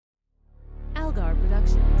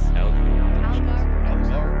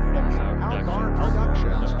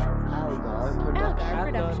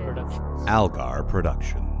Productions. Algar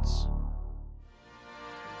Productions.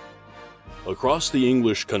 Across the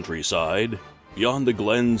English countryside, beyond the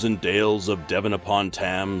glens and dales of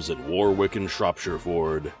Devon-upon-Thames and Warwick and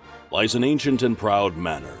Shropshireford, lies an ancient and proud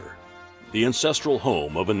manor, the ancestral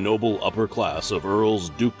home of a noble upper class of earls,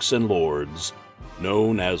 dukes, and lords,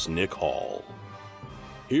 known as Nick Hall.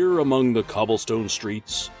 Here among the cobblestone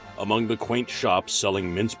streets, among the quaint shops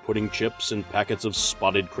selling mince pudding chips and packets of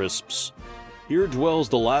spotted crisps, here dwells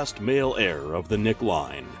the last male heir of the Nick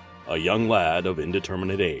line, a young lad of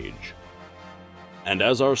indeterminate age. And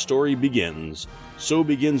as our story begins, so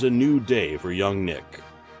begins a new day for young Nick,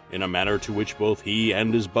 in a manner to which both he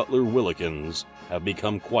and his butler Willikins have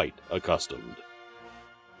become quite accustomed.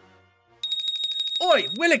 Oi,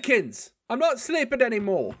 Willikins! I'm not sleeping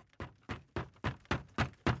anymore.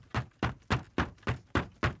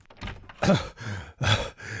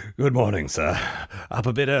 Good morning, sir. Up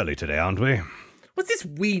a bit early today, aren't we? What's this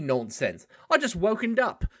wee nonsense? I just woken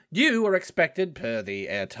up. You are expected, per the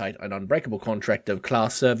airtight and unbreakable contract of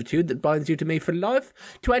class servitude that binds you to me for life,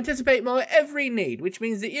 to anticipate my every need, which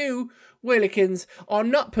means that you, Willikins, are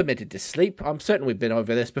not permitted to sleep. I'm certain we've been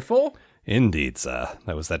over this before. Indeed, sir.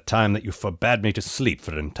 There was that time that you forbade me to sleep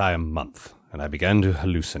for an entire month, and I began to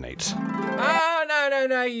hallucinate.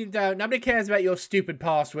 No, you don't. Nobody cares about your stupid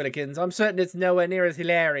past, Willikins. I'm certain it's nowhere near as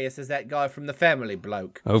hilarious as that guy from the Family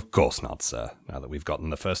bloke. Of course not, sir. Now that we've gotten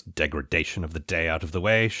the first degradation of the day out of the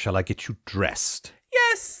way, shall I get you dressed?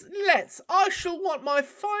 Yes, let's. I shall want my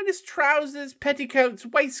finest trousers, petticoats,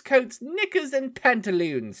 waistcoats, knickers, and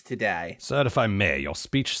pantaloons today. Sir, if I may, your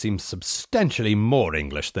speech seems substantially more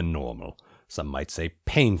English than normal. Some might say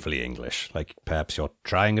painfully English, like perhaps you're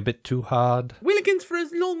trying a bit too hard. Willikins, for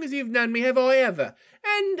as long as you've known me, have I ever,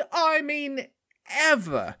 and I mean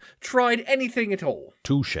ever, tried anything at all?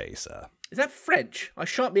 Touché, sir. Is that French? I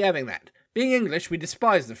shan't be having that. Being English, we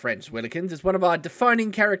despise the French, Willikins. It's one of our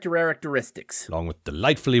defining characteristics. Along with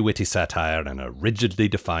delightfully witty satire and a rigidly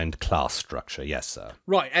defined class structure, yes, sir.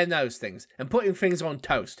 Right, and those things. And putting things on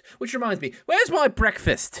toast. Which reminds me, where's my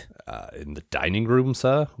breakfast? In the dining room,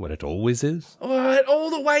 sir, where it always is. All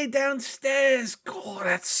the way downstairs. God,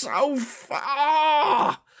 that's so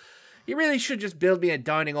far. You really should just build me a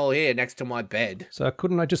dining hall here next to my bed. Sir,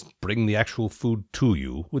 couldn't I just bring the actual food to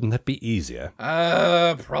you? Wouldn't that be easier?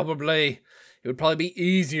 Probably. It would probably be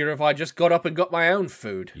easier if I just got up and got my own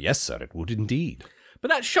food. Yes, sir, it would indeed. But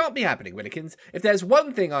that shan't be happening, Willikins. If there's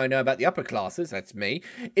one thing I know about the upper classes, that's me,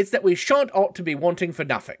 it's that we shan't ought to be wanting for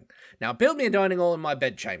nothing. Now build me a dining hall in my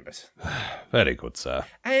bedchambers. Very good, sir.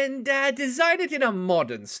 And design it in a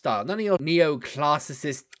modern style. None of your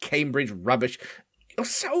neoclassicist Cambridge rubbish. You're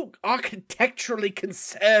so architecturally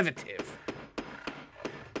conservative.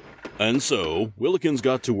 And so, Willikins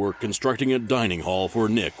got to work constructing a dining hall for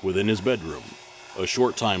Nick within his bedroom. A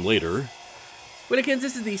short time later... Willikins,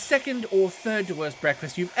 this is the second or third to worst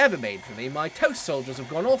breakfast you've ever made for me. My toast soldiers have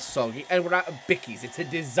gone all soggy and we're out of bickies. It's a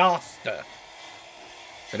disaster.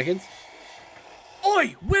 Willikins?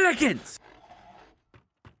 Oi, Willikins!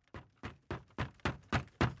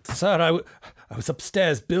 Sir, I was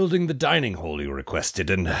upstairs building the dining hall you requested,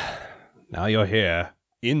 and now you're here,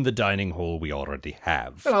 in the dining hall we already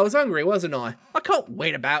have. Well, I was hungry, wasn't I? I can't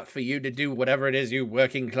wait about for you to do whatever it is you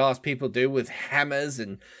working class people do with hammers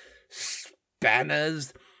and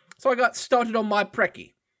spanners. So I got started on my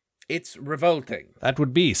brekkie. It's revolting. That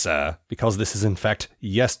would be, sir, because this is in fact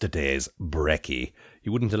yesterday's brekkie.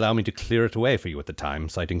 You wouldn't allow me to clear it away for you at the time,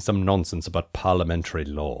 citing some nonsense about parliamentary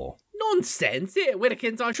law. Nonsense! Here,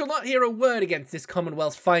 Willikins, I shall not hear a word against this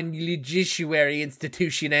Commonwealth's fine judiciary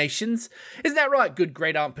institutionations. Isn't that right, good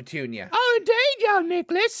great-aunt Petunia? Oh, indeed, young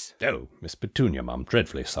Nicholas. Oh, Miss Petunia, Mum,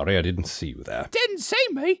 dreadfully sorry I didn't see you there. Didn't see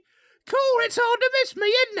me? Cool, it's hard to miss me,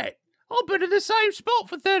 isn't it? I've been in the same spot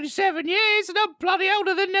for 37 years, and I'm bloody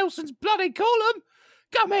older than Nelson's bloody column.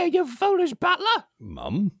 Come here, you foolish butler.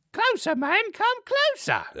 Mum? Closer, man, come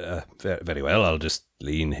closer. Very well, I'll just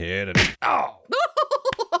lean here and... Oh!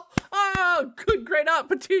 Oh, good great-aunt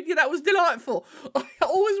Petunia, that was delightful. I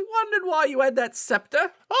always wondered why you had that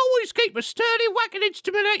sceptre. Always keep a sturdy whacking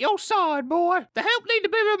instrument at your side, boy. The help need to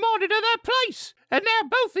be reminded of their place. And now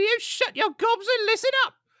both of you shut your gobs and listen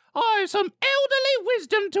up. I have some elderly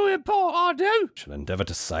wisdom to impart, I do. Shall endeavour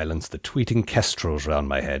to silence the tweeting kestrels round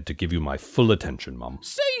my head to give you my full attention, Mum.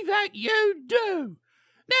 See that you do.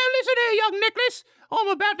 Now listen here, young Nicholas. I'm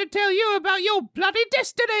about to tell you about your bloody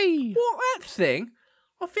destiny. What, that thing?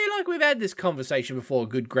 I feel like we've had this conversation before,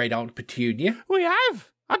 good great-aunt Petunia. We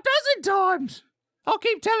have. 12 times. I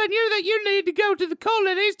keep telling you that you need to go to the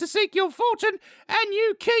colonies to seek your fortune, and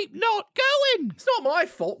you keep not going. It's not my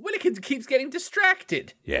fault. Willikins keeps getting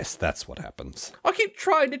distracted. Yes, that's what happens. I keep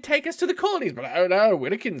trying to take us to the colonies, but oh no,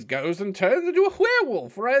 Willikins goes and turns into a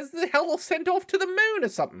werewolf, or as the hell sent off to the moon or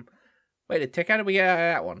something. Wait a tick, how do we get out of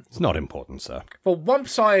that one? It's not important, sir. For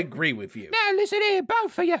once, I agree with you. Now listen here,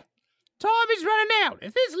 both of you. Time is running out.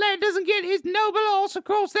 If this lad doesn't get his noble horse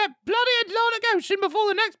across that bloody Atlantic Ocean before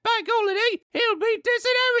the next bank holiday, he'll be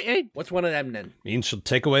disinherited. What's one of them then? Means she'll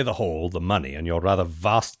take away the whole, the money, and your rather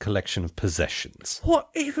vast collection of possessions. What,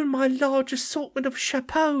 even my large assortment of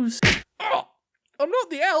chapeaux? Oh, I'm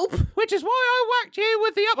not the elf. Which is why I whacked you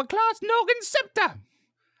with the upper-class Noggin sceptre.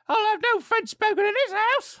 I'll have no French spoken in this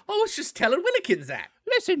house. I was just telling Willikins that.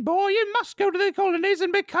 Listen, boy, you must go to the colonies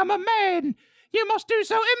and become a man. You must do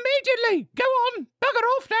so immediately. Go on, bugger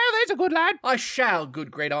off now, there's a good lad. I shall, good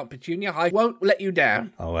great Aunt Petunia. I won't let you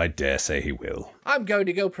down. Oh, I dare say he will. I'm going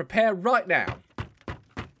to go prepare right now.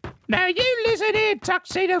 Now you listen here,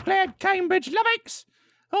 tuxedo-clad Cambridge lummox.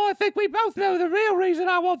 I think we both know the real reason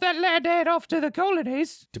I want that lad to head off to the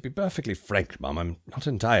colonies. To be perfectly frank, Mum, I'm not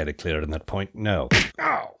entirely clear on that point, no.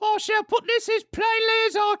 Oh. I shall put this as plainly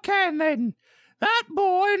as I can, then. That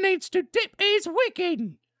boy needs to dip his wick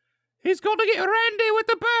in. He's got to get randy with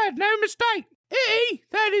the bird, no mistake. He,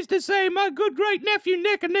 that is to say my good great-nephew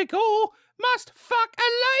Nick and Nick Hall, must fuck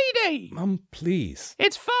a lady. Mum, please.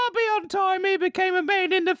 It's far beyond time he became a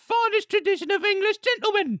man in the finest tradition of English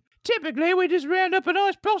gentlemen. Typically, we just round up a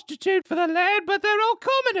nice prostitute for the lad, but they're all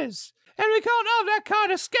commoners. And we can't have that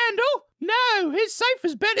kind of scandal. No, his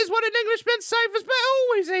safest bet is what an Englishman's safest bet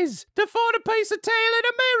always is, to find a piece of tail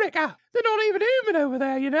in America. They're not even human over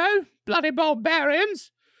there, you know. Bloody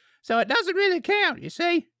barbarians. So it doesn't really count, you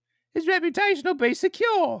see. His reputation will be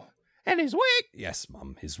secure. And his wick... Yes,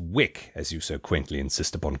 Mum, his wick, as you so quaintly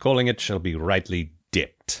insist upon calling it, shall be rightly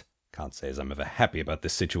dipped. Can't say as I'm ever happy about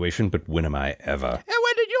this situation, but when am I ever? And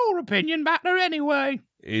when did your opinion matter anyway?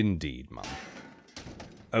 Indeed, Mum.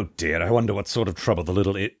 Oh dear, I wonder what sort of trouble the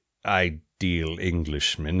little ideal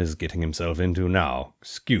Englishman is getting himself into now.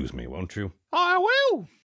 Excuse me, won't you? I will.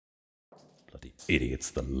 Bloody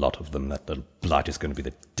idiots, the lot of them. That little blight is going to be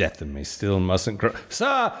the death of me. Still mustn't grow.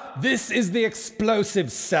 Sir, this is the explosive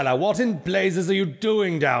cellar. What in blazes are you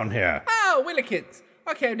doing down here? Oh, Willikins.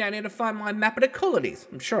 I came down here to find my map of the colonies.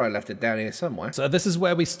 I'm sure I left it down here somewhere. So this is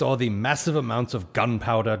where we store the massive amounts of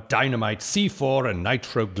gunpowder, dynamite, C4, and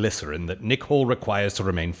nitroglycerin that Nick Hall requires to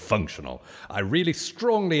remain functional. I really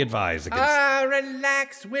strongly advise against...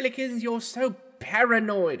 Relax, Willikins. You're so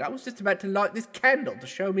paranoid. I was just about to light this candle to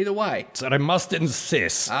show me the way. Sir, I must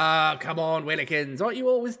insist. Come on, Willikins. Aren't you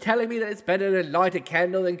always telling me that it's better to light a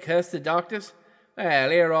candle than curse the darkness? Well,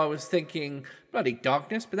 here I was thinking bloody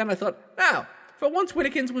darkness, but then I thought, no, for once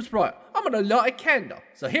Willikins was right. I'm going to light a candle.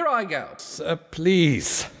 So here I go. Sir,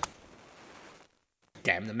 please.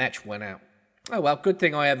 Damn, the match went out. Oh well, good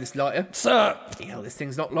thing I have this lighter. Sir! Hell, this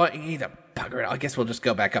thing's not lighting either. Bugger it, I guess we'll just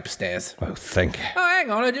go back upstairs. Oh, thank you. Oh, hang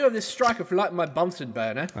on, I do have this striker for lighting my Bunsen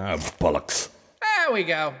burner. Oh, bollocks. There we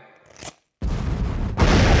go.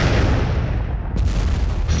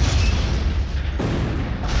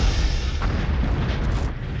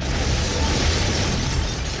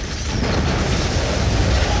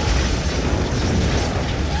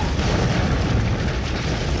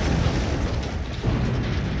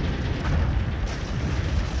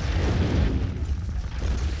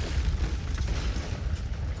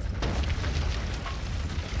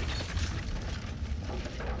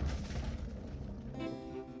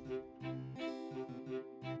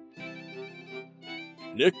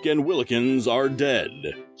 Nick and Willikins Are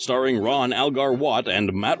Dead, starring Ron Algar Watt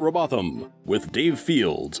and Matt Robotham, with Dave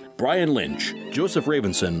Fields, Brian Lynch, Joseph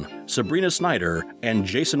Ravenson, Sabrina Snyder, and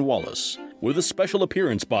Jason Wallace, with a special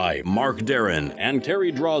appearance by Mark Darren and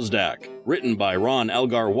Terry Drozdak, written by Ron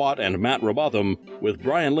Algar Watt and Matt Robotham, with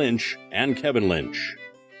Brian Lynch and Kevin Lynch.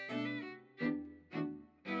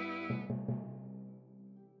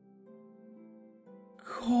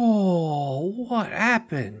 Oh, what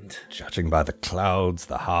happened? Judging by the clouds,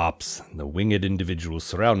 the harps, and the winged individuals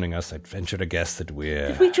surrounding us, I'd venture to guess that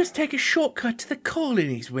Did we just take a shortcut to the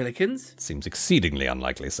colonies, Willikins? It seems exceedingly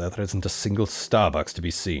unlikely, sir. There isn't a single Starbucks to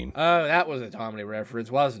be seen. Oh, that was a timely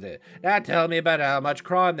reference, wasn't it? Now tell me about how much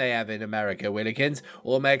crime they have in America, Willikins,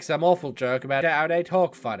 or make some awful joke about how they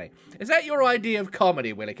talk funny. Is that your idea of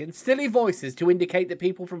comedy, Willikins? Silly voices to indicate that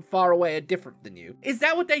people from far away are different than you? Is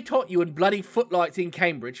that what they taught you in bloody footlights in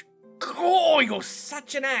Cambridge? Oh, you're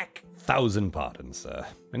such an ack! 1,000 pardons, sir.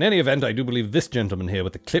 In any event, I do believe this gentleman here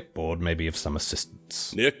with the clipboard may be of some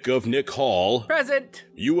assistance. Nick of Nick Hall. Present!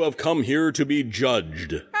 You have come here to be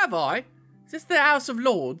judged. Have I? Is this the House of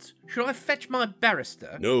Lords? Should I fetch my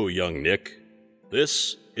barrister? No, young Nick.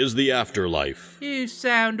 This is the afterlife. You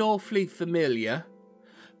sound awfully familiar.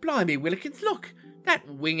 Blimey, Willikins, look. That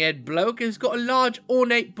wing-head bloke has got a large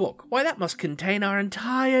ornate book. Why, that must contain our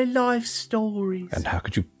entire life stories. And how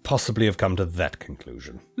could you possibly have come to that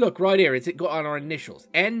conclusion? Look, right here, it's got on our initials.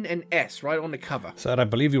 N and S, right on the cover. Sir, I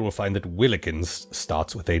believe you will find that Willikins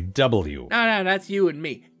starts with a W. No, that's you and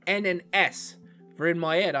me. N and S. For in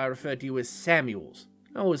my head, I refer to you as Samuels.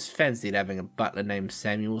 I always fancied having a butler named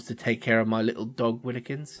Samuels to take care of my little dog,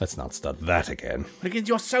 Willikins. Let's not start that again. Willikins,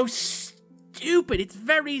 you're so stupid. It's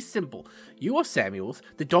very simple. You are Samuels,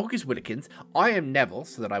 the dog is Willikins, I am Neville,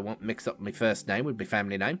 so that I won't mix up my first name with my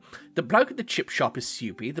family name. The bloke at the chip shop is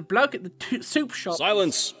Soupy, the bloke at the soup shop...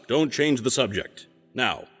 Silence! Don't change the subject.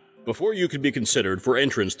 Now, before you could be considered for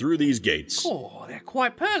entrance through these gates... Oh, they're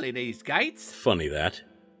quite pearly, these gates. Funny that.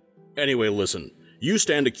 Anyway, listen. You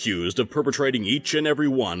stand accused of perpetrating each and every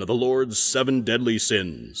one of the Lord's 7 deadly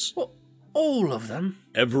sins. Well, all of them?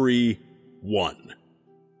 Every one.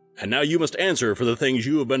 And now you must answer for the things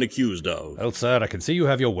you have been accused of. Well, sir, I can see you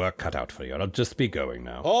have your work cut out for you. I'll just be going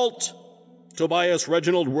now. Halt! Tobias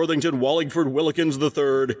Reginald Worthington Wallingford Willikins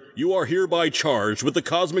III, you are hereby charged with the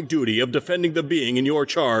cosmic duty of defending the being in your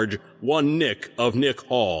charge, one Nick of Nick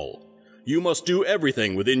Hall. You must do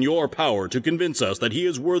everything within your power to convince us that he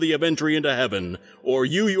is worthy of entry into heaven, or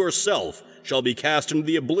you yourself shall be cast into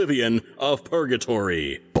the oblivion of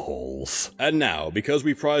purgatory. Balls. And now, because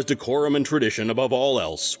we prize decorum and tradition above all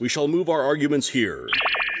else, we shall move our arguments here.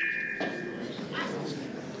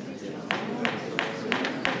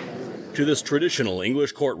 To this traditional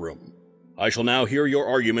English courtroom. I shall now hear your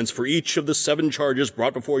arguments for each of the 7 charges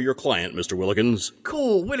brought before your client, Mr. Willikins.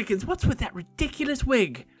 Cool, Willikins, what's with that ridiculous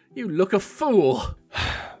wig? You look a fool.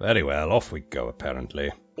 Very well, off we go,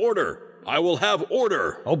 apparently. Order! I will have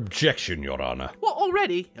order! Objection, Your Honor. What,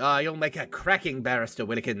 already? You'll make a cracking barrister,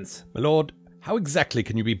 Willikins. My lord, how exactly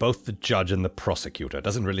can you be both the judge and the prosecutor?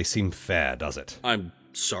 Doesn't really seem fair, does it? I'm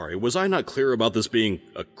sorry, was I not clear about this being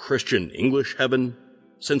a Christian English heaven?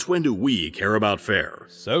 Since when do we care about fair?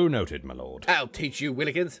 So noted, my lord. I'll teach you,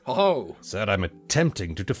 Willikins. Ho! Sir, I'm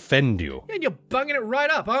attempting to defend you. And you're bunging it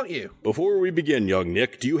right up, aren't you? Before we begin, young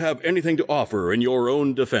Nick, do you have anything to offer in your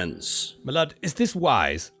own defense? My lord, is this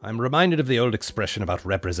wise? I'm reminded of the old expression about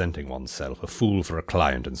representing oneself, a fool for a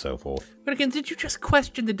client and so forth. Willikins, did you just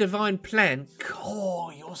question the divine plan?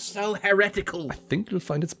 Oh, you're so heretical. I think you'll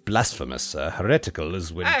find it's blasphemous, sir. Heretical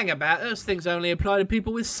is when... Hang about, those things only apply to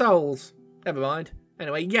people with souls. Never mind.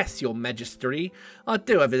 Anyway, yes, your majesty, I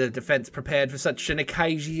do have a defence prepared for such an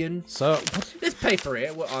occasion. So, This paper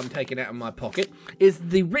here, what I'm taking out of my pocket, is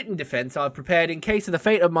the written defence I've prepared in case of the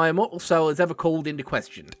fate of my immortal soul is ever called into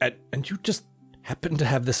question. and you just happen to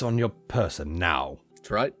have this on your person now. That's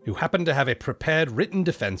right. You happen to have a prepared written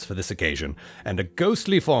defense for this occasion, and a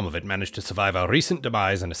ghostly form of it managed to survive our recent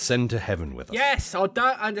demise and ascend to heaven with us. Yes, I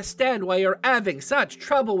don't understand why you're having such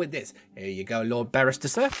trouble with this. Here you go, Lord Barrister,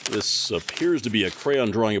 sir. This appears to be a crayon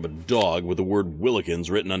drawing of a dog with the word Willikins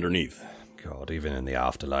written underneath. God, even in the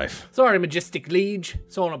afterlife. Sorry, majestic liege.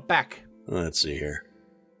 It's on the back. Let's see here.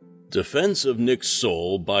 Defense of Nick's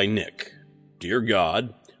soul by Nick. Dear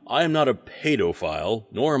God, I am not a pedophile,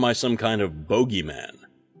 nor am I some kind of bogeyman.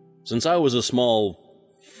 Since I was a small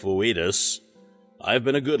foetus, I've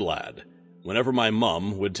been a good lad. Whenever my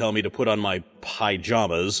mum would tell me to put on my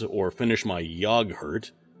pyjamas or finish my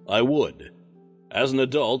yoghurt, I would. As an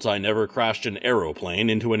adult, I never crashed an aeroplane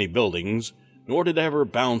into any buildings, nor did I ever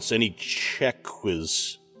bounce any check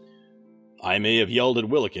quiz. I may have yelled at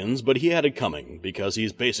Willikins, but he had it coming, because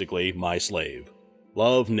he's basically my slave.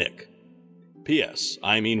 Love, Nick. P.S.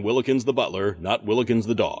 I mean Willikins the butler, not Willikins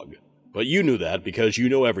the dog. But you knew that because you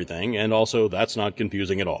know everything, and also that's not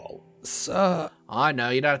confusing at all. Sir... I know,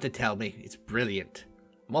 you don't have to tell me. It's brilliant.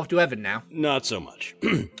 I'm off to heaven now. Not so much.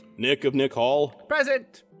 Nick of Nick Hall,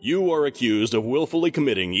 Present! you are accused of willfully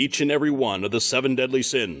committing each and every one of the 7 deadly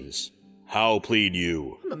sins. How plead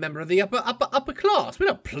you? I'm a member of the upper class. We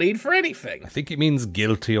don't plead for anything. I think it means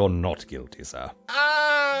guilty or not guilty, sir.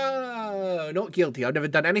 Oh, not guilty. I've never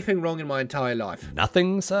done anything wrong in my entire life.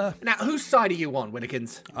 Nothing, sir? Now, whose side are you on,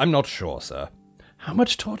 Willikins? I'm not sure, sir. How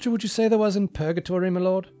much torture would you say there was in purgatory, my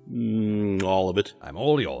lord? All of it. I'm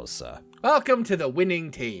all yours, sir. Welcome to the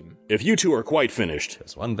winning team. If you two are quite finished,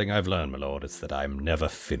 There's one thing I've learned, my lord. It's that I'm never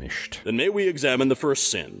finished. then may we examine the first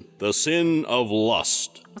sin, the sin of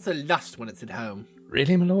lust. What's a lust when it's at home?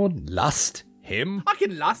 Really, my lord? Lust? Him? I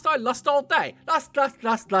can lust. I lust all day. Lust, lust,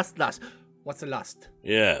 lust, lust, lust. What's a lust?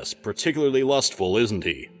 Yes, particularly lustful, isn't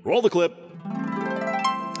he? Roll the clip.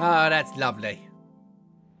 Oh, that's lovely.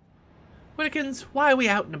 Willikins, why are we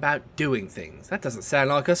out and about doing things? That doesn't sound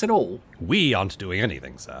like us at all. We aren't doing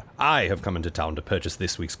anything, sir. I have come into town to purchase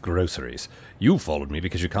this week's groceries. You followed me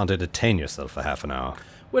because you can't entertain yourself for half an hour.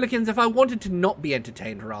 Willikins, if I wanted to not be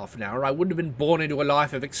entertained for half an hour, I wouldn't have been born into a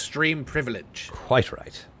life of extreme privilege. Quite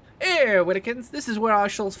right. Here, Willikins, this is where I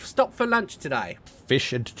shall stop for lunch today.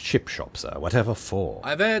 Fish and chip shop, sir. Whatever for.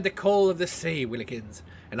 I've heard the call of the sea, Willikins,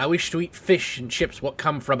 and I wish to eat fish and chips what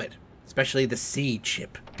come from it, especially the sea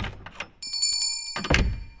chip.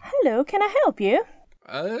 Hello, can I help you?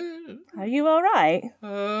 Are you all right?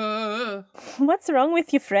 What's wrong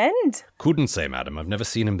with your friend? Couldn't say, madam. I've never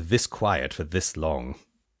seen him this quiet for this long.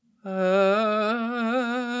 Come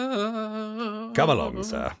along,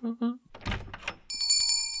 sir.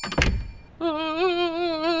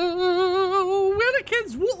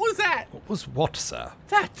 Willikins, what was that? What was what, sir?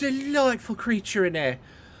 That delightful creature in there.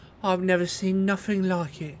 I've never seen nothing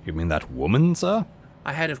like it. You mean that woman, sir?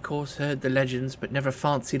 I had, of course, heard the legends, but never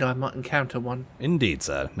fancied I might encounter one. Indeed,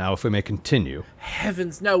 sir. Now, if we may continue.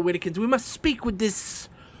 Heavens, no, Willikins, we must speak with this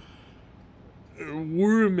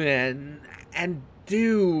woman and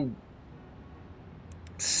do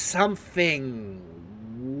something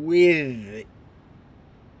with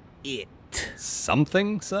it.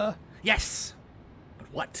 Something, sir? Yes. But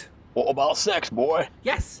what? What about sex, boy?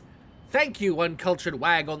 Yes. Thank you, uncultured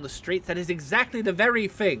wag on the streets. That is exactly the very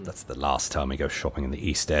thing. That's the last time we go shopping in the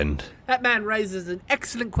East End. That man raises an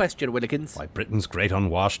excellent question, Willikins. Why, Britain's great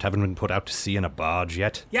unwashed haven't been put out to sea in a barge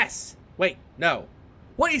yet? Yes. Wait, no.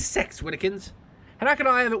 What is sex, Willikins? And how can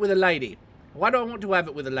I have it with a lady? Why do I want to have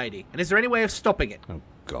it with a lady? And is there any way of stopping it? Oh,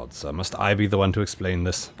 God, sir. Must I be the one to explain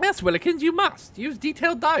this? Yes, Willikins, you must. Use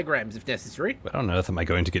detailed diagrams if necessary. Where on earth am I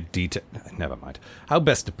going to get Never mind. How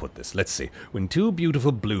best to put this? Let's see. When two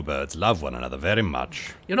beautiful bluebirds love one another very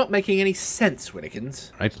much... You're not making any sense,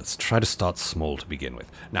 Willikins. Right, let's try to start small to begin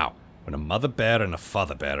with. Now, when a mother bear and a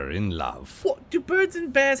father bear are in love... What, do birds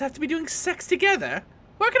and bears have to be doing sex together?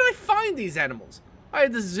 Where can I find these animals? I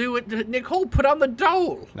had the zoo at Nick Hall put on the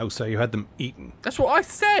dole. No, sir, you had them eaten. That's what I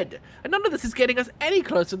said. And none of this is getting us any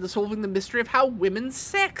closer to solving the mystery of how women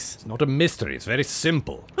sex. It's not a mystery, it's very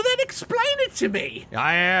simple. Well, then explain it to me.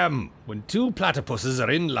 I am. When two platypuses are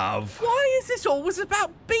in love... Why is this always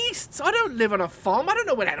about beasts? I don't live on a farm. I don't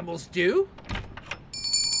know what animals do.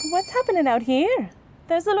 What's happening out here?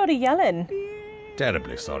 There's a lot of yelling.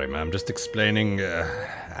 Terribly sorry, ma'am. Just explaining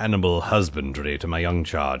animal husbandry to my young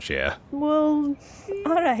charge here. Well,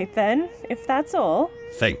 all right then, if that's all.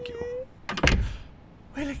 Thank you.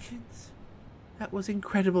 Willikins, that was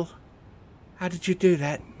incredible. How did you do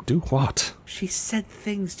that? Do what? She said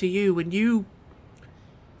things to you and you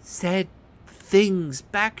said things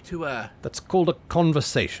back to her. That's called a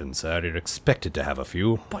conversation, sir. You're expected to have a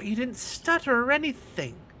few. But you didn't stutter or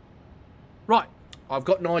anything. Right, I've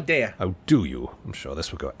got an idea. Oh, do you? I'm sure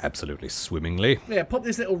this will go absolutely swimmingly. Yeah, pop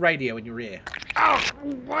this little radio in your ear. Oh,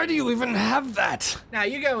 why do you even have that? Now,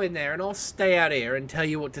 you go in there and I'll stay out here and tell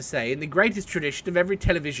you what to say in the greatest tradition of every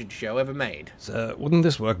television show ever made. Sir, wouldn't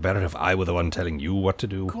this work better if I were the one telling you what to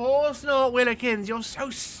do? Of course not, Willikins. You're so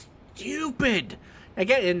stupid. Now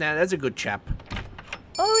get in there. There's a good chap.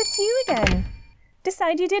 Oh, it's you again.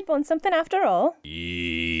 Decide you did want something after all?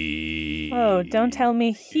 Oh, don't tell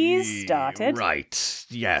me he's started. Right,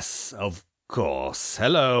 yes, of course.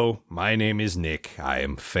 Hello, my name is Nick. I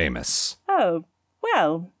am famous. Oh,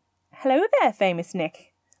 well, hello there, famous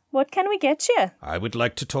Nick. What can we get you? I would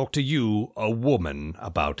like to talk to you, a woman,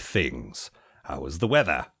 about things. How is the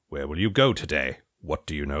weather? Where will you go today? What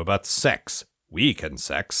do you know about sex? We can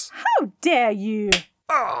sex. How dare you?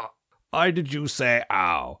 Ah! Why did you say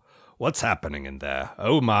ow? What's happening in there?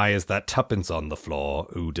 Oh my, is that tuppence on the floor?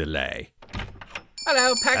 Ooh, delay.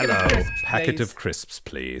 Hello, packet of crisps, packet please. of crisps,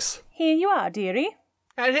 please. Here you are, dearie.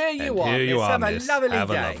 And here you And are, here you miss. are, Have miss. a lovely Have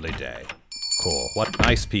day. a lovely day. Cool. What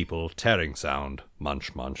nice people. Tearing sound.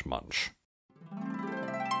 Munch, munch, munch.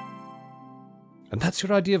 And that's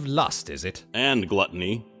your idea of lust, is it? And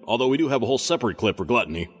gluttony, although we do have a whole separate clip for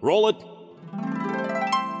gluttony. Roll it!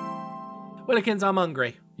 Willikins, I'm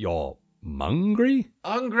hungry. You're mungry?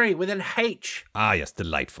 Hungry with an H. Ah, yes,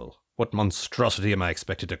 delightful. What monstrosity am I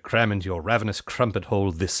expected to cram into your ravenous crumpet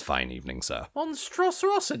hole this fine evening, sir?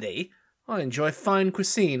 Monstrosity? I enjoy fine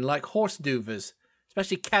cuisine like horse duvers,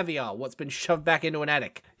 especially caviar, what's been shoved back into an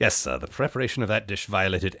attic. Yes, sir, the preparation of that dish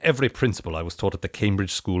violated every principle I was taught at the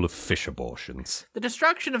Cambridge School of Fish Abortions. The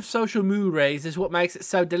destruction of social mores is what makes it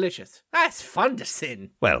so delicious. That's fun to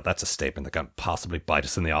sin. Well, that's a statement that can't possibly bite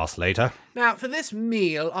us in the arse later. Now, for this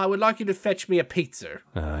meal, I would like you to fetch me a pizza.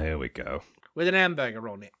 Ah, here we go. with an hamburger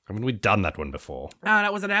on it. I mean, we've done that one before. Ah,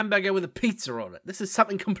 that was an hamburger with a pizza on it. This is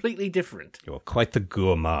something completely different. You're quite the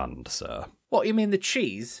gourmand, sir. What, you mean the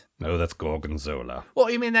cheese? No, that's Gorgonzola.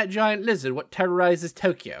 What, you mean that giant lizard what terrorizes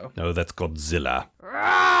Tokyo? No, that's Godzilla.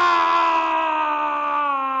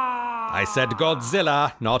 I said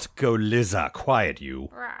Godzilla, not Golizza. Quiet, you.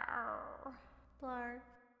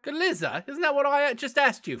 Galizza? Isn't that what I just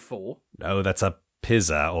asked you for? No, that's a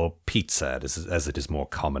pizza or pizza, as it is more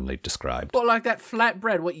commonly described. What, like that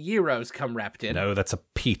flatbread what gyros come wrapped in? No, that's a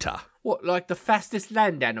pita. What, like the fastest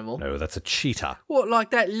land animal? No, that's a cheetah. What, like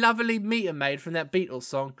that lovely meter maid from that Beatles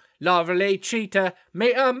song? Lovely cheetah,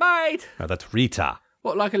 meter maid! No, that's Rita.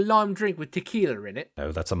 What, like a lime drink with tequila in it?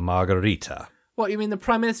 No, that's a margarita. What, you mean the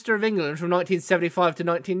Prime Minister of England from 1975 to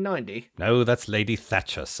 1990? No, that's Lady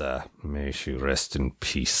Thatcher, sir. May she rest in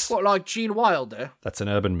peace. What, like Gene Wilder? That's an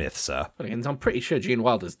urban myth, sir. Willikins, I'm pretty sure Gene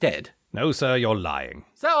Wilder's dead. No, sir, you're lying.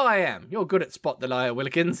 So I am. You're good at spot the liar,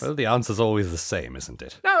 Willikins. Well, the answer's always the same, isn't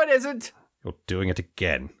it? No, it isn't. You're doing it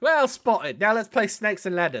again. Well spotted. Now let's play Snakes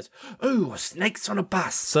and Ladders. Ooh, snakes on a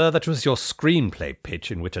bus. Sir, that was your screenplay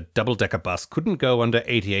pitch in which a double-decker bus couldn't go under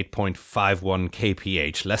 88.51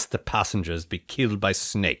 kph lest the passengers be killed by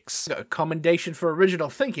snakes. Got a commendation for original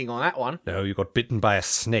thinking on that one. No, you got bitten by a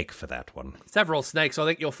snake for that one. Several snakes I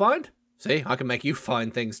think you'll find. See, I can make you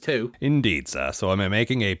find things too. Indeed, sir. So am I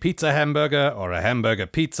making a pizza hamburger or a hamburger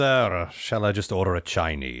pizza, or shall I just order a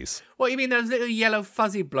Chinese? What, you mean those little yellow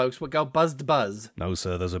fuzzy blokes would go buzz? No,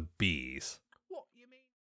 sir, those are bees. What, you mean?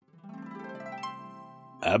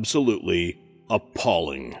 Absolutely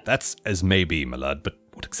appalling. That's as may be, my lad, but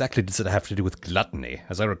what exactly does it have to do with gluttony?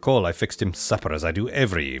 As I recall, I fixed him supper as I do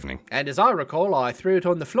every evening. And as I recall, I threw it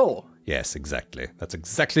on the floor. Yes, exactly. That's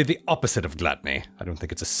exactly the opposite of gluttony. I don't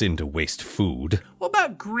think it's a sin to waste food. What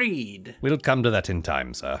about greed? We'll come to that in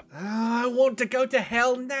time, sir. I want to go to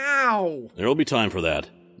hell now. There'll be time for that.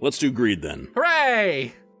 Let's do greed then.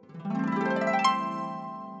 Hooray!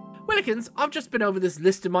 Willikins, I've just been over this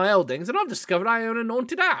list of my eldings and I've discovered I own an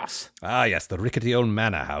haunted house. Ah, yes, the rickety old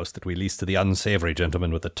manor house that we leased to the unsavory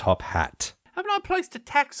gentleman with the top hat. Haven't I placed a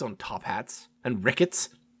tax on top hats and rickets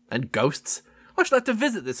and ghosts? I should like to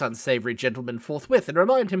visit this unsavory gentleman forthwith and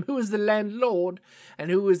remind him who is the landlord and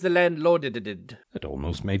who is the landlorded. It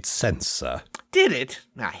almost made sense, sir. Did it?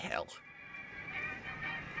 Ah, hell.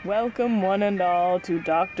 Welcome, one and all, to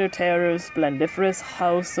Dr. Terror's splendiferous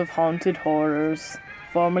House of Haunted Horrors,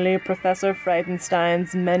 formerly Professor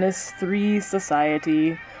Frightenstein's Menace 3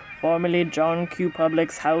 Society, formerly John Q.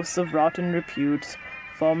 Public's House of Rotten Repute,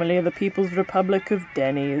 formerly the People's Republic of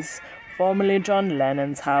Denny's, formerly John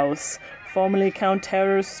Lennon's house, formerly Count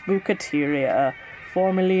Terror's Spookateria,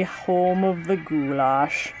 formerly Home of the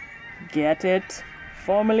Goulash. Get it?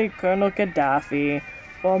 Formerly Colonel Gaddafi,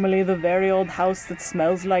 formerly the very old house that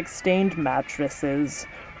smells like stained mattresses,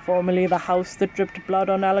 formerly the house that dripped blood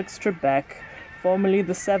on Alex Trebek, formerly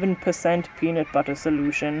the 7% peanut butter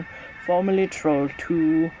solution, formerly Troll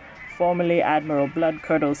 2, formerly Admiral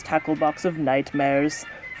Bloodcurdle's tackle box of nightmares,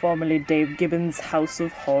 formerly Dave Gibbons' House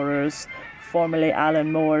of Horrors, formerly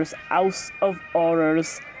Alan Moore's House of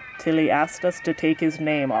Horrors, till he asked us to take his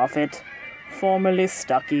name off it, formerly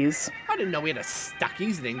Stuckies. I didn't know we had a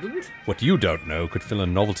Stuckies in England. What you don't know could fill a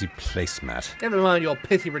novelty placemat. Never mind your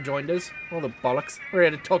pithy rejoinders, all the bollocks. We're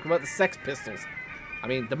here to talk about the Sex Pistols. I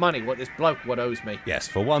mean, the money, what this bloke what owes me. Yes,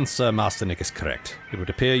 for once, Sir Master Nick is correct. It would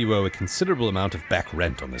appear you owe a considerable amount of back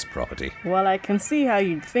rent on this property. Well, I can see how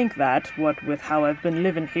you'd think that, what with how I've been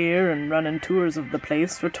living here and running tours of the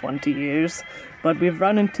place for 20 years, but we've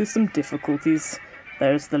run into some difficulties.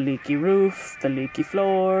 There's the leaky roof, the leaky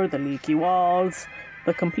floor, the leaky walls,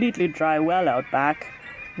 the completely dry well out back.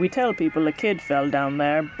 We tell people a kid fell down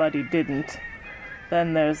there, but he didn't.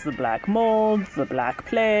 Then there's the black mold, the black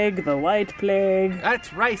plague, the white plague. That's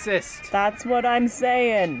racist. That's what I'm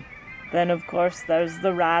saying. Then, of course, there's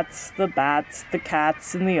the rats, the bats, the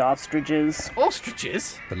cats, and the ostriches.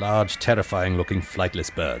 Ostriches? The large, terrifying-looking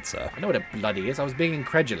flightless bird, sir. I know what a bloody is. I was being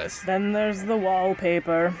incredulous. Then there's the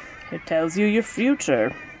wallpaper. It tells you your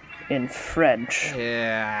future. In French.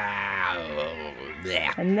 Yeah.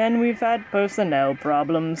 And then we've had personnel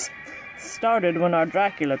problems. Started when our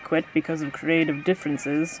Dracula quit because of creative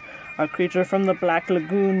differences. Our creature from the Black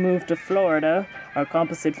Lagoon moved to Florida. Our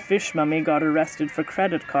composite fish mummy got arrested for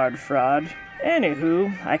credit card fraud.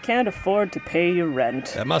 Anywho, I can't afford to pay you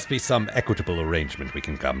rent. There must be some equitable arrangement we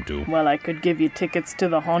can come to. Well, I could give you tickets to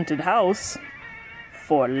the haunted house.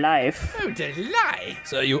 For life. Oh, delight!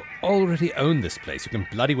 Sir, you already own this place. You can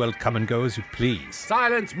bloody well come and go as you please.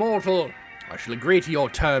 Silence, mortal! I shall agree to your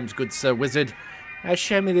terms, good Sir Wizard. Now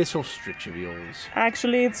show me this ostrich of yours.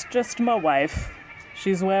 Actually, it's just my wife.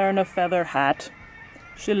 She's wearing a feather hat.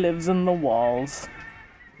 She lives in the walls.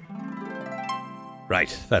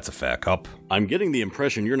 Right, that's a fair cop. I'm getting the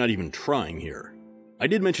impression you're not even trying here. I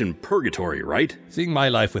did mention purgatory, right? Seeing my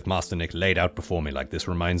life with Master Nick laid out before me like this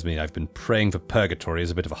reminds me I've been praying for purgatory as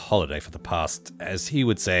a bit of a holiday for the past, as he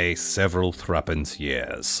would say, several threepence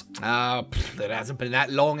years. It hasn't been that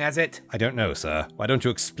long, has it? I don't know, sir. Why don't you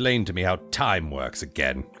explain to me how time works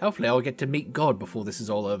again? Hopefully I'll get to meet God before this is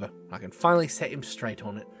all over. I can finally set him straight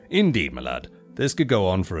on it. Indeed, my lad. This could go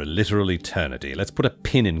on for a literal eternity. Let's put a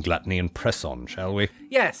pin in gluttony and press on, shall we?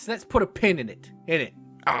 Yes, let's put a pin in it.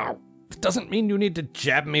 Ow! It doesn't mean you need to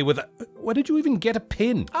jab me with a... Where did you even get a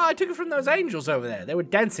pin? I took it from those angels over there. They were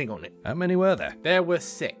dancing on it. How many were there? There were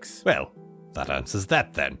 6. Well, that answers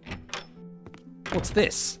that then. What's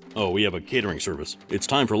this? Oh, we have a catering service. It's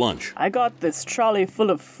time for lunch. I got this trolley full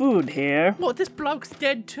of food here. What, this bloke's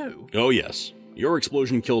dead too? Oh, yes. Your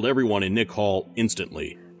explosion killed everyone in Nick Hall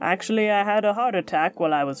instantly. Actually, I had a heart attack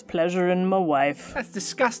while I was pleasuring my wife. That's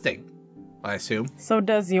disgusting, I assume. So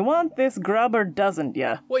does you want this grub or doesn't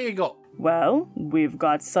ya? What you got? Well, we've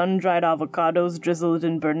got sun-dried avocados drizzled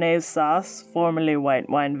in béarnaise sauce, formerly white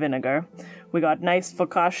wine vinegar. We got nice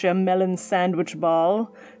focaccia melon sandwich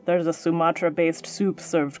ball. There's a Sumatra-based soup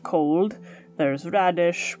served cold. There's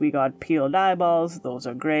radish. We got peeled eyeballs. Those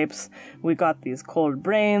are grapes. We got these cold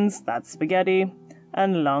brains. That's spaghetti.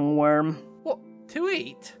 And lungworm. What, to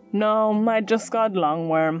eat? No, I just got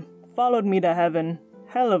lungworm. Followed me to heaven.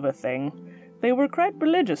 Hell of a thing. They were quite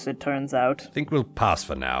religious, it turns out. Think we'll pass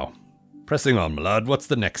for now. Pressing on, my lad, what's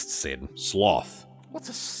the next sin? Sloth. What's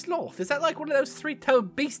a sloth? Is that like one of those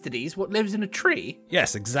 3-toed beastities what lives in a tree?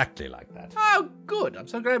 Yes, exactly like that. Oh, good. I'm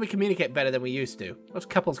so glad we communicate better than we used to. Those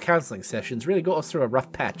couples counseling sessions really got us through a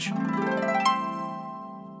rough patch.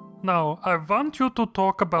 Now, I want you to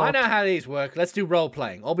talk about... I know how these work. Let's do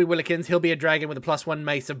role-playing. I'll be Willikins, he'll be a dragon with a +1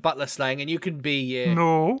 mace of butler slang, and you can be,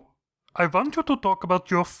 No. I want you to talk about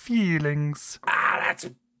your feelings. That's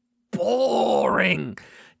boring.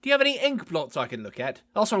 Do you have any ink blots I can look at?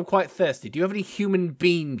 Also, I'm quite thirsty. Do you have any human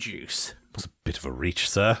bean juice? Was a bit of a reach,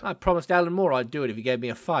 sir. I promised Alan Moore I'd do it if he gave me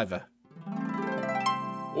a $5.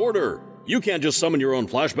 Order! You can't just summon your own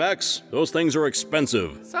flashbacks. Those things are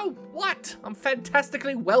expensive. So what? I'm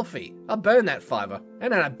fantastically wealthy. I'll burn that $5.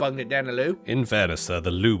 And then I bunged it down the loo. In fairness, sir, the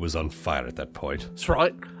loo was on fire at that point. That's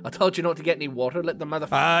right. I told you not to get any water. Let the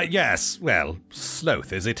motherfucker... Yes. Well,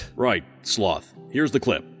 sloth, is it? Right, Sloth. Here's the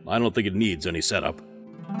clip. I don't think it needs any setup.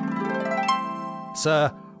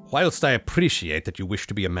 Sir, whilst I appreciate that you wish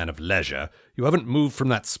to be a man of leisure, you haven't moved from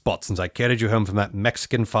that spot since I carried you home from that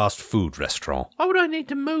Mexican fast food restaurant. Why would I need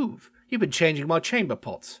to move? You've been changing my chamber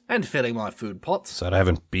pots and filling my food pots. Sir, I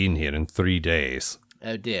haven't been here in 3 days.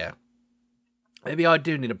 Oh dear. Maybe I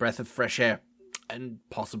do need a breath of fresh air. And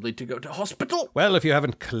possibly to go to hospital. Well, if you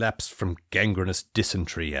haven't collapsed from gangrenous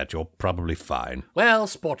dysentery yet, you're probably fine. Well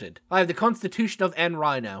spotted. I have the constitution of Anne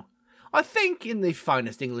Rhino. I think, in the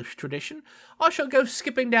finest English tradition, I shall go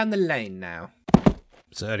skipping down the lane now.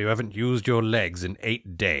 Sir, you haven't used your legs in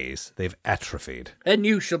 8 days. They've atrophied. And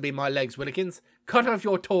you shall be my legs, Willikins. Cut off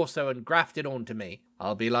your torso and graft it onto me.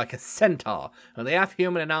 I'll be like a centaur, only half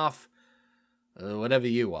human and half... whatever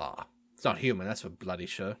you are. It's not human, that's for bloody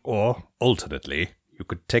sure. Or, alternately, you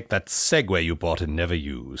could take that Segway you bought and never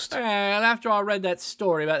used. Well, after I read that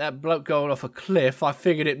story about that bloke going off a cliff, I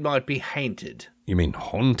figured it might be haunted. You mean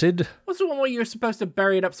haunted? What's the one where you're supposed to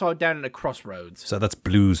bury it upside down in a crossroads? So that's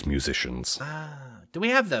blues musicians. Do we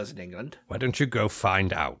have those in England? Why don't you go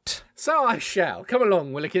find out? So I shall. Come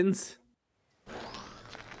along, Willikins.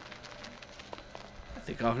 I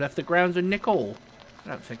think I've left the grounds of Nick Hall. I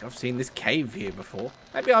don't think I've seen this cave here before.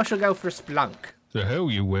 Maybe I shall go for a splunk. The hell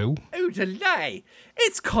you will. Oodalay!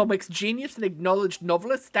 It's comics genius and acknowledged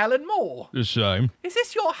novelist Alan Moore. The same. Is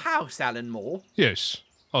this your house, Alan Moore? Yes.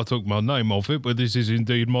 I took my name off it, but this is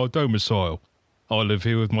indeed my domicile. I live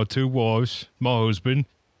here with my 2 wives, my husband,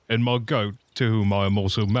 and my goat, to whom I am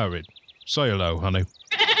also married. Say hello, honey.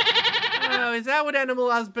 Oh, is that what animal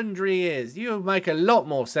husbandry is? You make a lot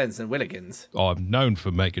more sense than Willikins. I'm known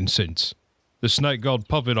for making sense. The snake god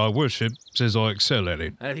puppet I worship says I excel at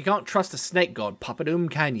it. And if you can't trust a snake god puppet, whom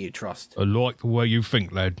can you trust? I like the way you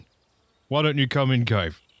think, lad. Why don't you come in,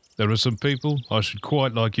 cave? There are some people I should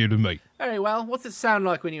quite like you to meet. Very well. What's it sound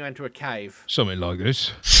like when you enter a cave? Something like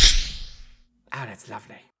this. Oh, that's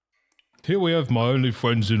lovely. Here we have my only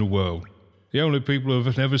friends in the world. The only people who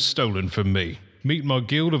have never stolen from me. Meet my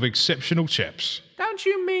guild of exceptional chaps. Don't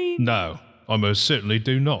you mean... No, I most certainly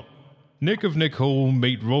do not. Nick of Nick Hall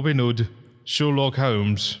meet Robin Hood, Sherlock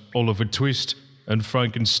Holmes, Oliver Twist, and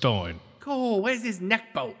Frankenstein. Cool, where's his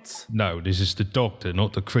neck bolts? No, this is the doctor,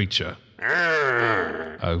 not the creature.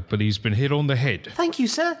 Oh, but he's been hit on the head. Thank you,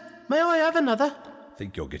 sir. May I have another? I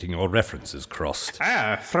think you're getting your references crossed.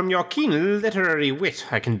 From your keen literary wit,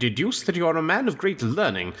 I can deduce that you are a man of great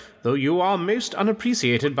learning, though you are most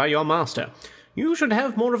unappreciated by your master. You should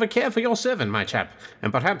have more of a care for your servant, my chap,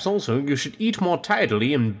 and perhaps also you should eat more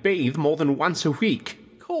tidily and bathe more than once a week.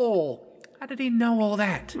 Cool. How did he know all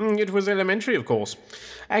that? It was elementary, of course.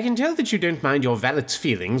 I can tell that you don't mind your valet's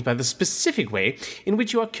feelings by the specific way in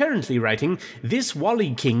which you are currently writing "This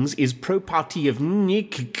Wally Kings is pro party of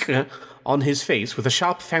Nick" on his face with a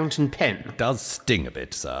sharp fountain pen. It does sting a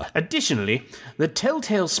bit, sir. Additionally, the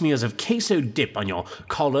telltale smears of queso dip on your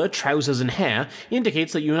collar, trousers, and hair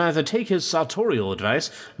indicates that you neither take his sartorial advice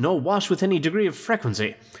nor wash with any degree of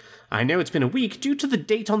frequency. I know it's been a week due to the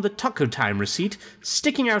date on the Taco Time receipt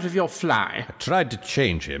sticking out of your fly. I tried to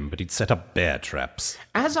change him, but he'd set up bear traps.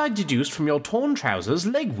 As I deduced from your torn trousers,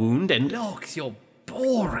 leg wound, and... Look, you're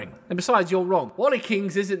boring. And besides, you're wrong. Wally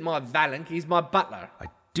Kings isn't my valet, he's my butler. I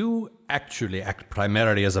do actually act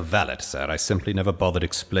primarily as a valet, sir. I simply never bothered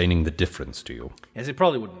explaining the difference to you. Yes, it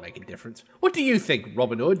probably wouldn't make a difference. What do you think,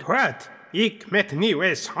 Robin Hood? What? Ik met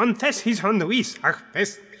nieuws hontes his honduis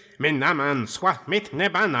achtes. Min naman swat mit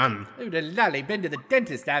nebanan. Oh, the lally, been to the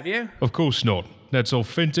dentist, have you? Of course not. That's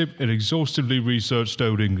authentic and exhaustively researched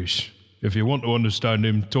Old English. If you want to understand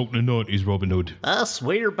him, talk the 90s, Robin Hood. I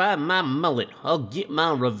swear by my mullet, I'll get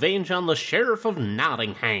my revenge on the Sheriff of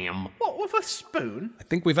Nottingham. What, with a spoon? I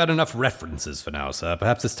think we've had enough references for now, sir.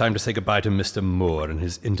 Perhaps it's time to say goodbye to Mr. Moore and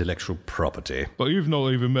his intellectual property. But you've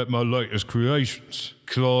not even met my latest creations,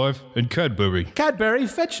 Clive and Cadbury. Cadbury,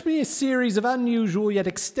 fetch me a series of unusual yet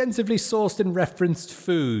extensively sourced and referenced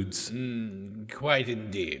foods. Quite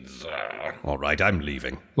indeed, sir. All right, I'm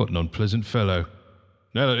leaving. What an unpleasant fellow.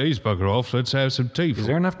 Now that he's bugger off, let's have some tea. Is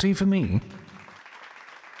there enough tea for me?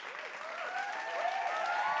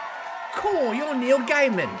 Cool, you're Neil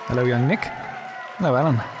Gaiman. Hello, young Nick. Hello,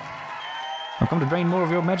 Alan. I've come to drain more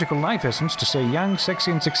of your magical life essence to stay young,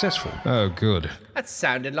 sexy, and successful. Oh, good. That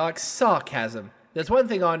sounded like sarcasm. There's one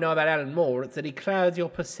thing I know about Alan Moore, it's that he clouds your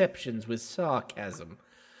perceptions with sarcasm.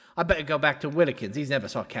 I better go back to Willikins, he's never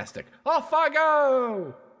sarcastic. Off I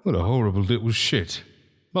go! What a horrible little shit.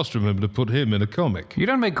 Must remember to put him in a comic. You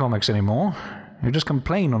don't make comics anymore. You just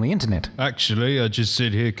complain on the internet. Actually, I just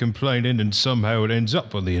sit here complaining and somehow it ends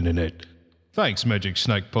up on the internet. Thanks, Magic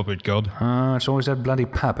Snake Puppet God. It's always that bloody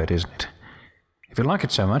puppet, isn't it? If you like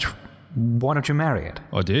it so much, why don't you marry it?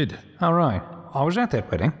 I did. All right. I was at that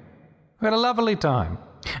wedding. We had a lovely time.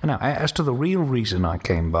 Now, as to the real reason I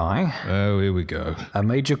came by... Oh, here we go. A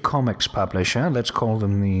major comics publisher, let's call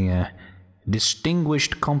them the...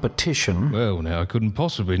 Distinguished Competition... Well, now, I couldn't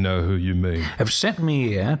possibly know who you mean. ...have sent me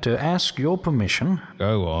here to ask your permission...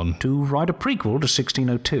 Go on. ...to write a prequel to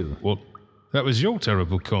 1602. What? That was your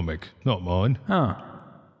terrible comic, not mine. Oh.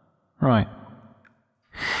 Right.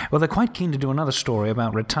 Well, they're quite keen to do another story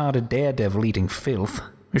about retarded daredevil eating filth.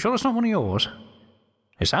 You sure it's not one of yours?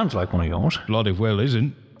 It sounds like one of yours. Bloody well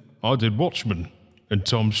isn't. I did Watchmen, and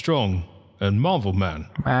Tom Strong, and Marvel Man.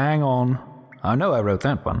 Hang on. I know I wrote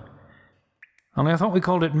that one. Only I thought we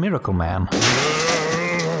called it Miracle Man.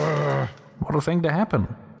 What a thing to happen.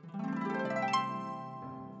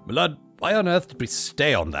 Blood, why on earth did we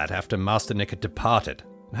stay on that after Master Nick had departed?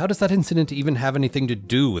 And how does that incident even have anything to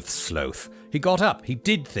do with Sloth? He got up, he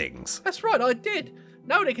did things. That's right, I did.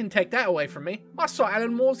 Nobody can take that away from me. I saw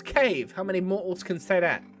Alan Moore's cave. How many mortals can say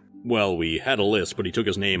that? Well, we had a list, but he took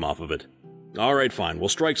his name off of it. Alright, fine, we'll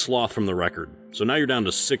strike Sloth from the record. So now you're down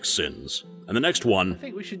to 6 sins. And the next one... I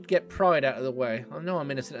think we should get pride out of the way. I know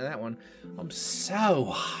I'm innocent of that one. I'm so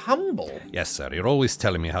humble. Yes, sir, you're always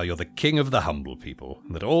telling me how you're the king of the humble people,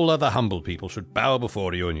 and that all other humble people should bow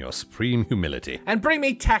before you in your supreme humility. And bring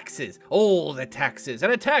me taxes. All the taxes.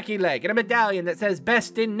 And a turkey leg. And a medallion that says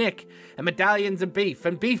Best in Nick. And medallions of beef.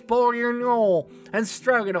 And beef bourguignon. And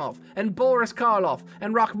stroganoff. And Boris Karloff.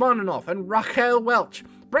 And Rachmaninoff. And Rachel Welch.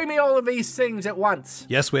 Bring me all of these things at once.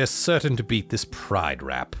 Yes, we're certain to beat this pride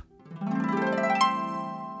rap.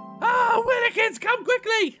 Oh, Willikins, come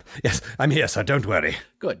quickly! Yes, I'm here, sir, don't worry.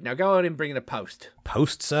 Good, now go on and bring in a post.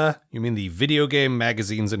 Post, sir? You mean the video game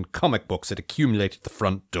magazines and comic books that accumulate at the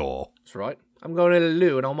front door? That's right. I'm going to the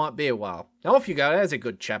loo and I might be a while. Now off you go, there's a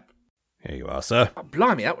good chap. Here you are, sir. Oh,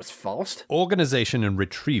 blimey, that was fast. Organisation and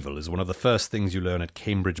retrieval is one of the first things you learn at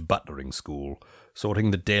Cambridge Butlering School.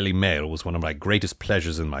 Sorting the Daily Mail was one of my greatest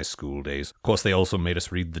pleasures in my school days. Of course, they also made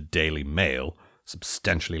us read the Daily Mail.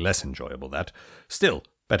 Substantially less enjoyable, that. Still,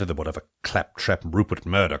 better than whatever claptrap Rupert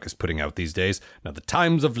Murdoch is putting out these days. Now, the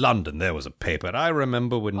Times of London, there was a paper. I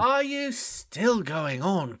remember when... Are you still going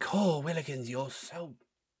on? Cor Willikins, you're so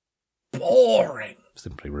boring.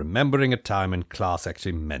 Simply remembering a time in class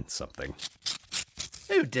actually meant something.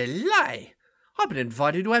 Oh, delay! I've been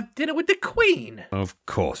invited to have dinner with the Queen. Of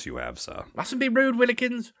course you have, sir. Mustn't be rude,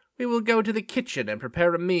 Willikins. We will go to the kitchen and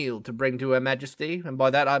prepare a meal to bring to Her Majesty, and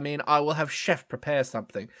by that I mean I will have Chef prepare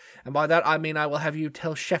something. And by that I mean I will have you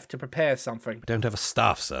tell Chef to prepare something. We don't have a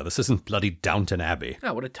staff, sir. This isn't bloody Downton Abbey.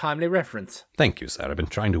 Oh, what a timely reference. Thank you, sir. I've been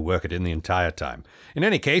trying to work it in the entire time. In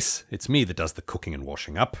any case, it's me that does the cooking and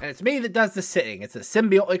washing up. And it's me that does the sitting. It's a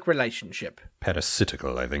symbiotic relationship.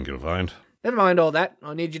 Parasitical, I think you'll find. Never mind all that.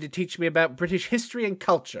 I need you to teach me about British history and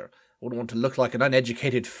culture. I wouldn't want to look like an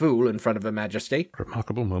uneducated fool in front of Her Majesty.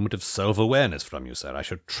 Remarkable moment of self-awareness from you, sir. I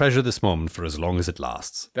should treasure this moment for as long as it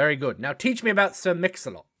lasts. Very good. Now teach me about Sir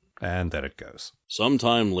Mix-a-Lot. And there it goes.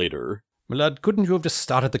 Sometime later. My lad, couldn't you have just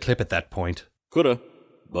started the clip at that point? Coulda,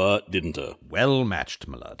 but didn't-a. Well matched,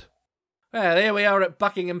 my lad. Well, here we are at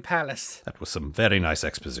Buckingham Palace. That was some very nice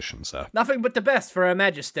exposition, sir. Nothing but the best for Her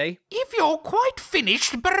Majesty. If you're quite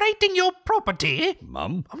finished berating your property...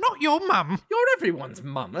 Mum? I'm not your mum. You're everyone's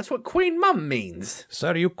mum. That's what Queen Mum means.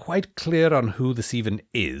 Sir, are you quite clear on who this even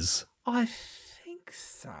is? I think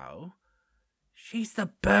so. She's the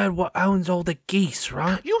bird what owns all the geese,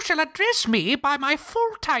 right? You shall address me by my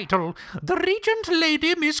full title, the Regent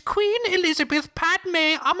Lady Miss Queen Elizabeth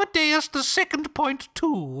Padme Amadeus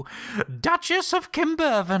II.2, Duchess of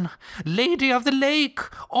Kimberven, Lady of the Lake,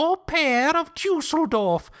 Au Pair of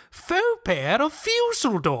Dusseldorf, Faux Pair of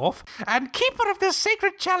Fuseldorf, and Keeper of the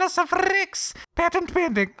Sacred Chalice of Rex, patent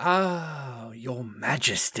pending. Oh, Your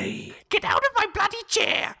Majesty. Get out of my bloody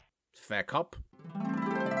chair! Fair cop.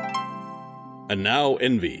 And now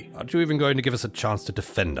Envy. Aren't you even going to give us a chance to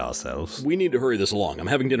defend ourselves? We need to hurry this along. I'm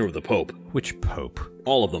having dinner with the Pope. Which Pope?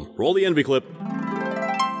 All of them. Roll the Envy clip.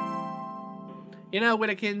 You know,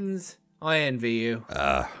 Willikins, I envy you.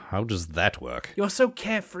 How does that work? You're so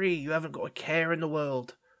carefree, you haven't got a care in the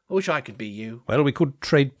world. I wish I could be you. Well, we could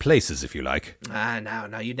trade places if you like.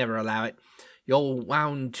 No, you'd never allow it. You're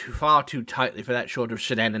wound far too tightly for that sort of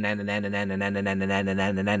shenanigans.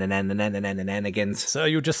 Sir,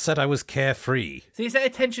 you just said I was carefree. So it's that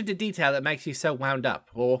attention to detail that makes you so wound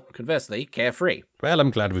up, or conversely, carefree. Well,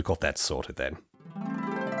 I'm glad we've got that sorted then.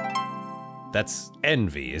 That's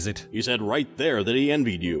envy, is it? He said right there that he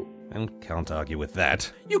envied you. Well, can't argue with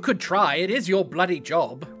that. You could try, it is your bloody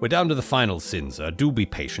job. We're down to the final sin, sir. Do be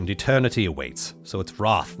patient, eternity awaits. So it's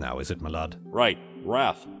wrath now, is it, my lad? Right,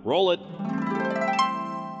 wrath. Roll it.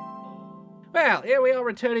 Well, here we are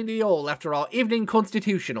returning to the Hall after our evening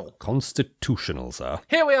constitutional. Constitutional, sir.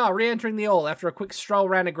 Here we are re-entering the Hall after a quick stroll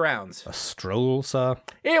round the grounds. A stroll, sir?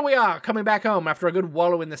 Here we are coming back home after a good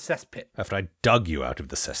wallow in the cesspit. After I dug you out of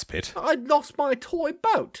the cesspit. I'd lost my toy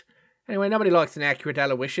boat. Anyway, nobody likes an accurate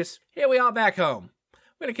Aloysius. Here we are back home.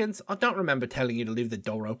 Willikins, I don't remember telling you to leave the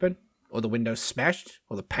door open, or the windows smashed,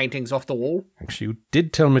 or the paintings off the wall. Actually, you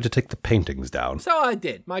did tell me to take the paintings down. So I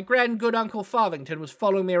did. My grand good Uncle Farthington was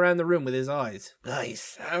following me around the room with his eyes. Oh, he's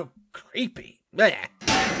so creepy. Blech.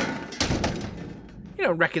 You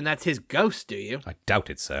don't reckon that's his ghost, do you? I doubt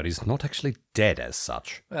it, sir. He's not actually dead as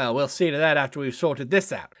such. Well, we'll see to that after we've sorted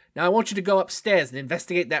this out. Now I want you to go upstairs and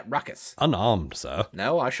investigate that ruckus. Unarmed, sir.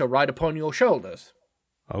 No, I shall ride upon your shoulders.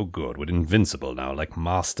 Oh, good. We're invincible now, like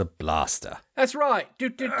Master Blaster. That's right. Cool,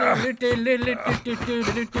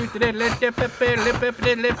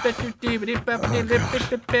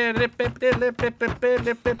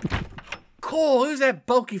 who's that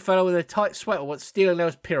bulky fellow with a tight sweater what's stealing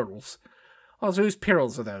those pirls? Oh, so whose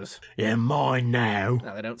pirls are those? They're mine now.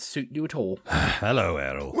 No, they don't suit you at all. Hello,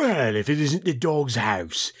 Errol. Well, if it isn't the dog's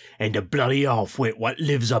house, and the bloody half-wit what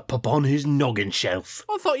lives up upon his noggin shelf.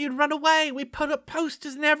 I thought you'd run away. We put up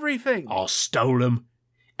posters and everything. I stole 'em.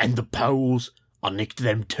 And the poles, I nicked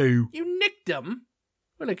them too. You nicked them?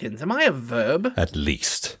 Willikins, am I a verb? At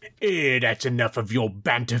least. Here, that's enough of your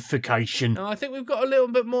banterification. No, I think we've got a little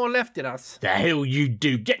bit more left in us. The hell you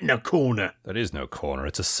do, get in a corner. There is no corner,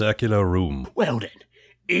 it's a circular room. Well then,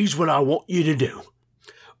 here's what I want you to do.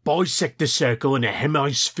 Bisect the circle in a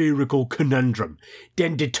hemispherical conundrum,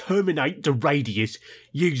 then determinate the radius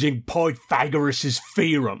using Pythagoras'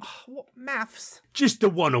 theorem. What maths? Just the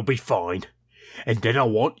one'll be fine. And then I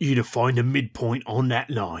want you to find a midpoint on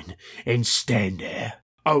that line and stand there.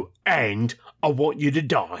 Oh, and I want you to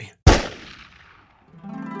die.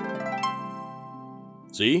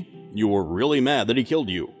 See? You were really mad that he killed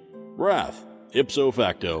you. Wrath. Ipso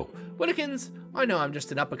facto. Willikins, I know I'm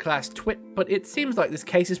just an upper-class twit, but it seems like this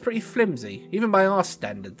case is pretty flimsy, even by our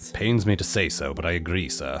standards. Pains me to say so, but I agree,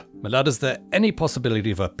 sir. My lad, is there any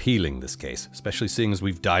possibility of appealing this case, especially seeing as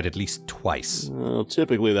we've died at least twice? Well,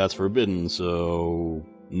 typically that's forbidden, so...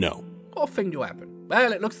 no. What thing do happen?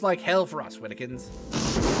 Well, it looks like hell for us, Willikins.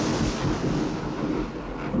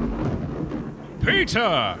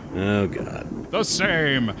 Peter! Oh, God. The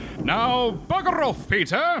same. Now, bugger off,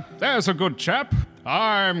 Peter. There's a good chap.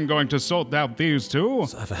 I'm going to sort out these two.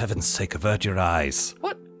 So for heaven's sake, avert your eyes.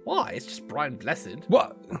 What? Why? It's just Brian Blessed.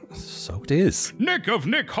 What? So it is. Nick of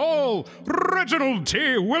Nick Hall, Reginald T.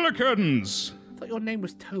 Willikins. I thought your name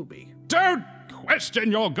was Toby. Don't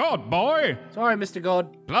question your god, boy. Sorry, Mr.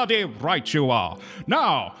 God. Bloody right you are.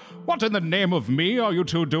 Now, what in the name of me are you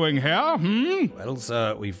two doing here, Well,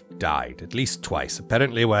 sir, we've died at least twice.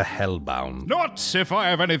 Apparently we're hellbound. Not if I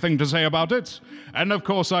have anything to say about it. And of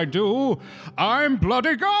course I do. I'm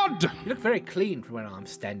bloody God. You look very clean from where I'm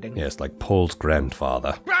standing. Yes, like Paul's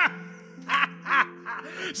grandfather.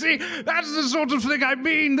 See, that's the sort of thing I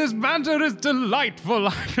mean. This banter is delightful.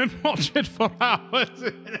 I can watch it for hours.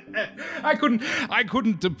 I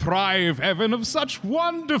couldn't deprive Evan of such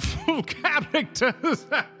wonderful characters.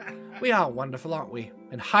 We are wonderful, aren't we?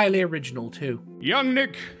 And highly original, too. Young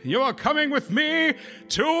Nick, you are coming with me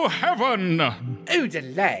to heaven. Oh,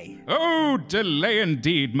 delay. Oh, delay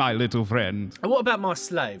indeed, my little friend. And what about my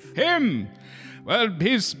slave? Him? Well,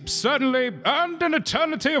 he's certainly earned an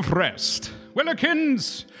eternity of rest.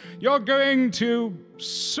 Willikins, you're going to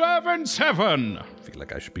servant's heaven. I feel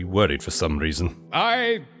like I should be worried for some reason.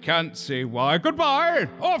 I can't see why. Goodbye.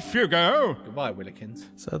 Off you go. Goodbye, Willikins.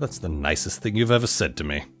 So that's the nicest thing you've ever said to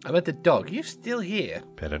me. How about the dog? Are you still here?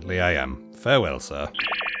 Apparently I am. Farewell, sir.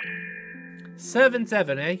 Servant's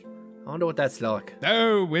heaven, eh? I wonder what that's like.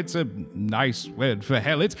 Oh, it's a nice word for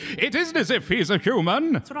hell. It isn't as if he's a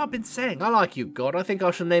human. That's what I've been saying. I like you, God. I think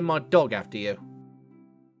I shall name my dog after you.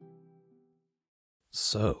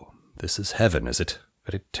 So, this is heaven, is it?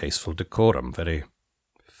 Very tasteful decorum, very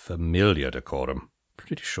familiar decorum.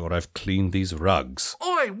 Pretty sure I've cleaned these rugs.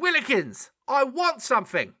 Oi, Willikins! I want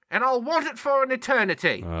something, and I'll want it for an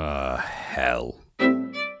eternity. Ah, hell.